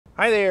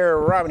Hi there,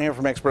 Robin here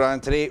from Expert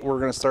On. Today we're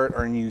going to start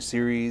our new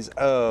series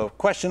of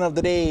Question of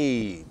the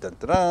Day. Dun,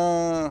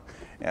 dun,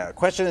 dun.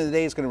 Question of the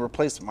Day is going to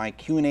replace my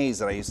Q&As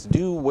that I used to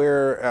do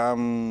where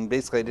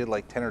basically I did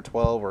like 10 or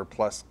 12 or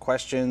plus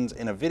questions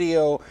in a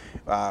video,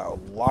 a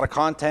lot of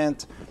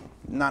content,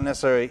 not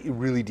necessarily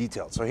really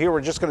detailed. So here we're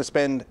just going to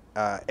spend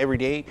every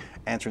day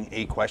answering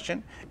a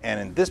question, and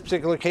in this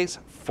particular case,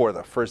 for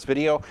the first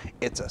video,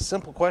 it's a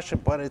simple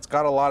question, but it's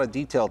got a lot of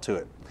detail to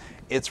it.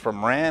 It's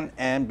from Ran,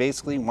 and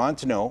basically wanted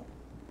to know,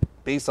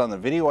 based on the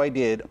video I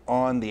did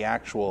on the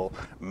actual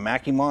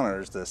Mackie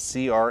monitors, the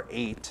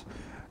CR8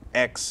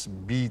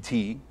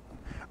 XBT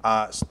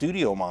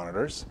studio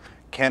monitors,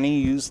 can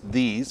he use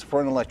these for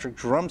an electric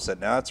drum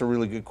set? Now that's a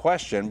really good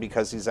question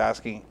because he's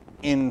asking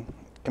in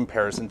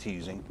comparison to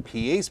using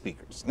PA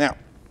speakers. Now,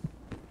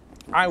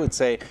 I would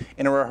say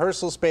in a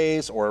rehearsal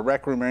space or a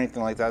rec room or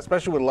anything like that,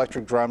 especially with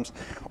electric drums,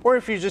 or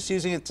if you're just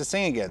using it to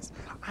sing against,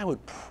 I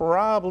would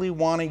probably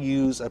want to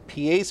use a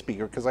PA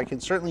speaker because I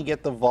can certainly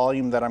get the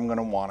volume that I'm going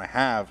to want to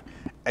have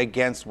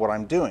against what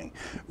I'm doing,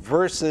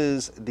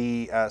 versus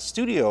the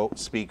studio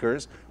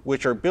speakers,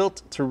 which are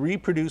built to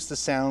reproduce the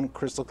sound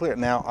crystal clear.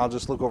 Now, I'll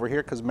just look over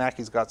here because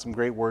Mackie's got some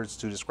great words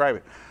to describe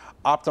it.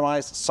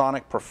 Optimized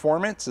sonic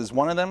performance is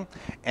one of them,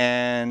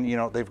 and you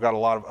know they've got a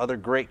lot of other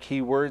great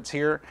keywords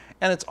here,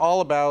 and it's all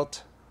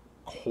about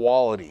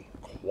quality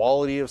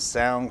of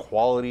sound,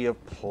 quality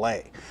of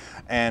play,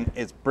 and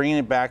it's bringing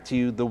it back to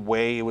you the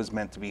way it was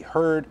meant to be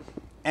heard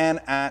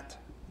and at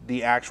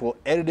the actual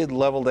edited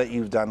level that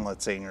you've done,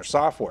 let's say in your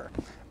software.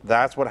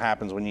 That's what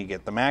happens when you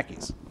get the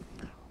Mackies.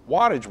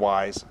 Wattage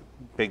wise,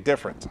 big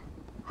difference.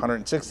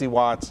 160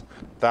 watts,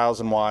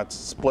 1000 watts,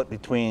 split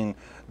between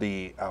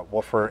the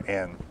woofer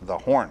and the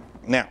horn.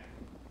 Now,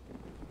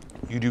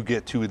 you do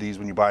get two of these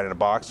when you buy it in a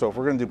box, so if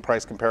we're going to do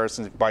price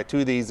comparisons, if you buy two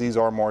of these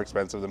are more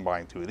expensive than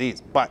buying two of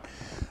these. But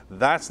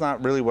that's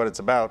not really what it's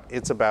about.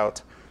 It's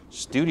about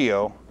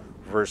studio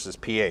versus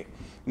PA.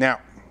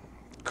 Now,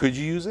 could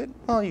you use it?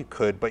 Well, you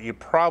could, but you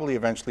probably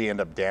eventually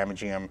end up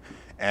damaging them,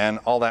 and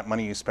all that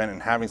money you spent in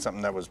having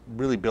something that was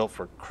really built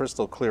for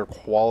crystal clear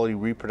quality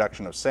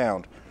reproduction of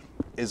sound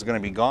is going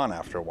to be gone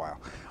after a while.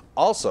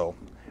 Also,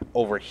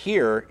 over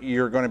here,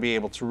 you're going to be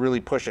able to really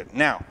push it.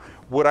 Now,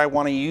 would I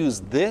want to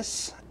use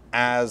this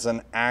as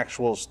an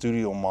actual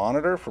studio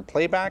monitor for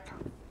playback?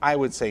 I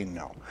would say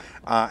no.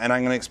 And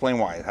I'm going to explain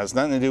why. It has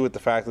nothing to do with the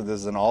fact that this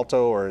is an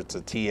Alto or it's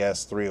a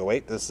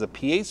TS308. This is a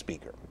PA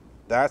speaker.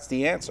 That's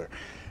the answer.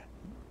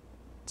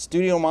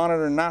 Studio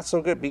monitor, not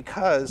so good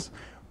because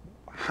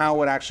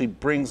how it actually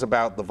brings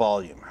about the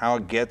volume, how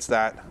it gets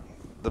that,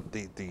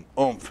 the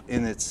oomph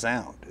in its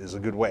sound is a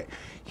good way.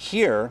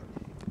 Here,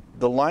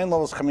 the line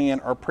levels coming in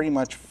are pretty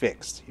much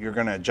fixed. You're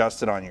going to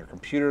adjust it on your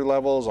computer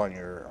levels, on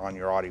your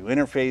audio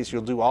interface.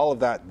 You'll do all of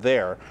that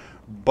there,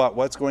 but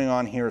what's going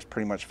on here is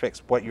pretty much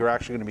fixed. What you're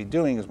actually going to be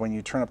doing is when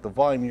you turn up the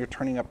volume, you're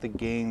turning up the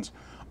gains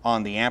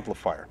on the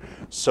amplifier.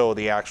 So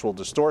the actual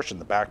distortion,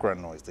 the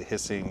background noise, the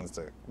hissings,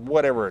 the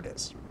whatever it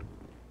is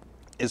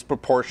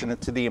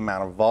proportionate to the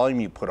amount of volume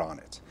you put on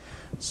it.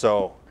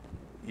 So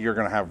you're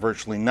going to have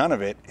virtually none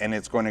of it, and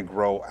it's going to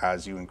grow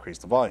as you increase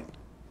the volume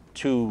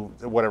to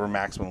whatever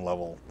maximum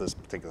level this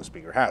particular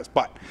speaker has.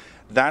 But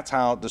that's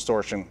how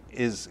distortion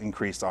is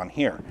increased on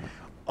here.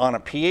 On a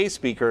PA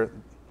speaker,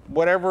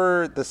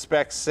 whatever the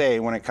specs say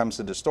when it comes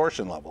to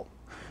distortion level,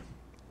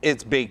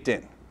 it's baked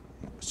in.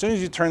 As soon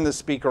as you turn the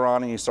speaker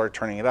on and you start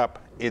turning it up,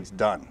 it's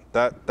done.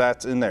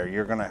 That's in there.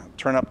 You're going to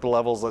turn up the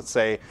levels, let's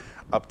say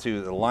up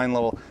to the line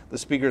level. The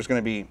speaker is going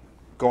to be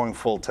going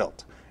full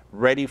tilt,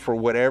 ready for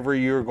whatever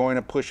you're going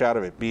to push out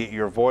of it, be it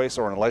your voice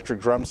or an electric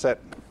drum set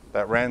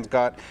that Rand's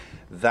got.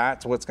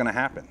 That's what's going to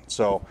happen.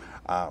 So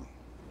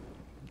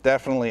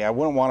definitely, I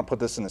wouldn't want to put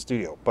this in the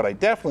studio, but I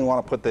definitely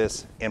want to put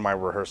this in my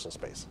rehearsal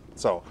space.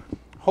 So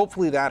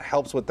hopefully that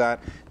helps with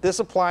that. This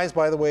applies,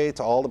 by the way,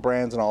 to all the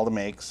brands and all the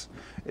makes.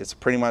 It's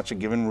pretty much a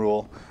given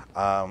rule.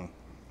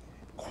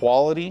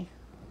 Quality,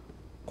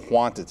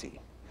 quantity.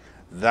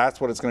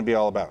 That's what it's going to be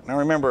all about. Now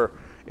remember,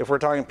 if we're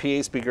talking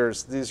PA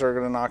speakers, these are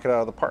going to knock it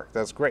out of the park.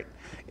 That's great.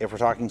 If we're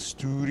talking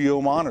studio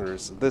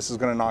monitors, this is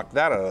going to knock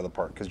that out of the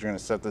park because you're going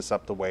to set this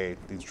up the way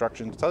the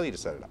instructions tell you to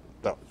set it up.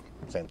 So,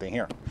 same thing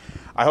here.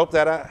 I hope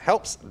that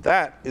helps.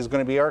 That is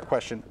going to be our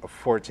question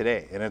for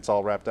today, and it's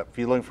all wrapped up. If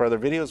you're looking for other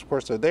videos, of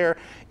course, they're there.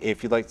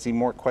 If you'd like to see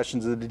more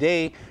questions of the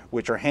day,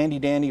 which are handy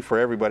dandy for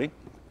everybody,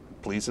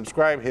 please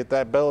subscribe. Hit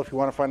that bell if you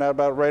want to find out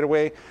about it right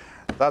away.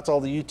 That's all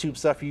the YouTube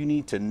stuff you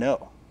need to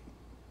know.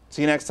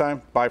 See you next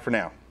time. Bye for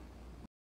now.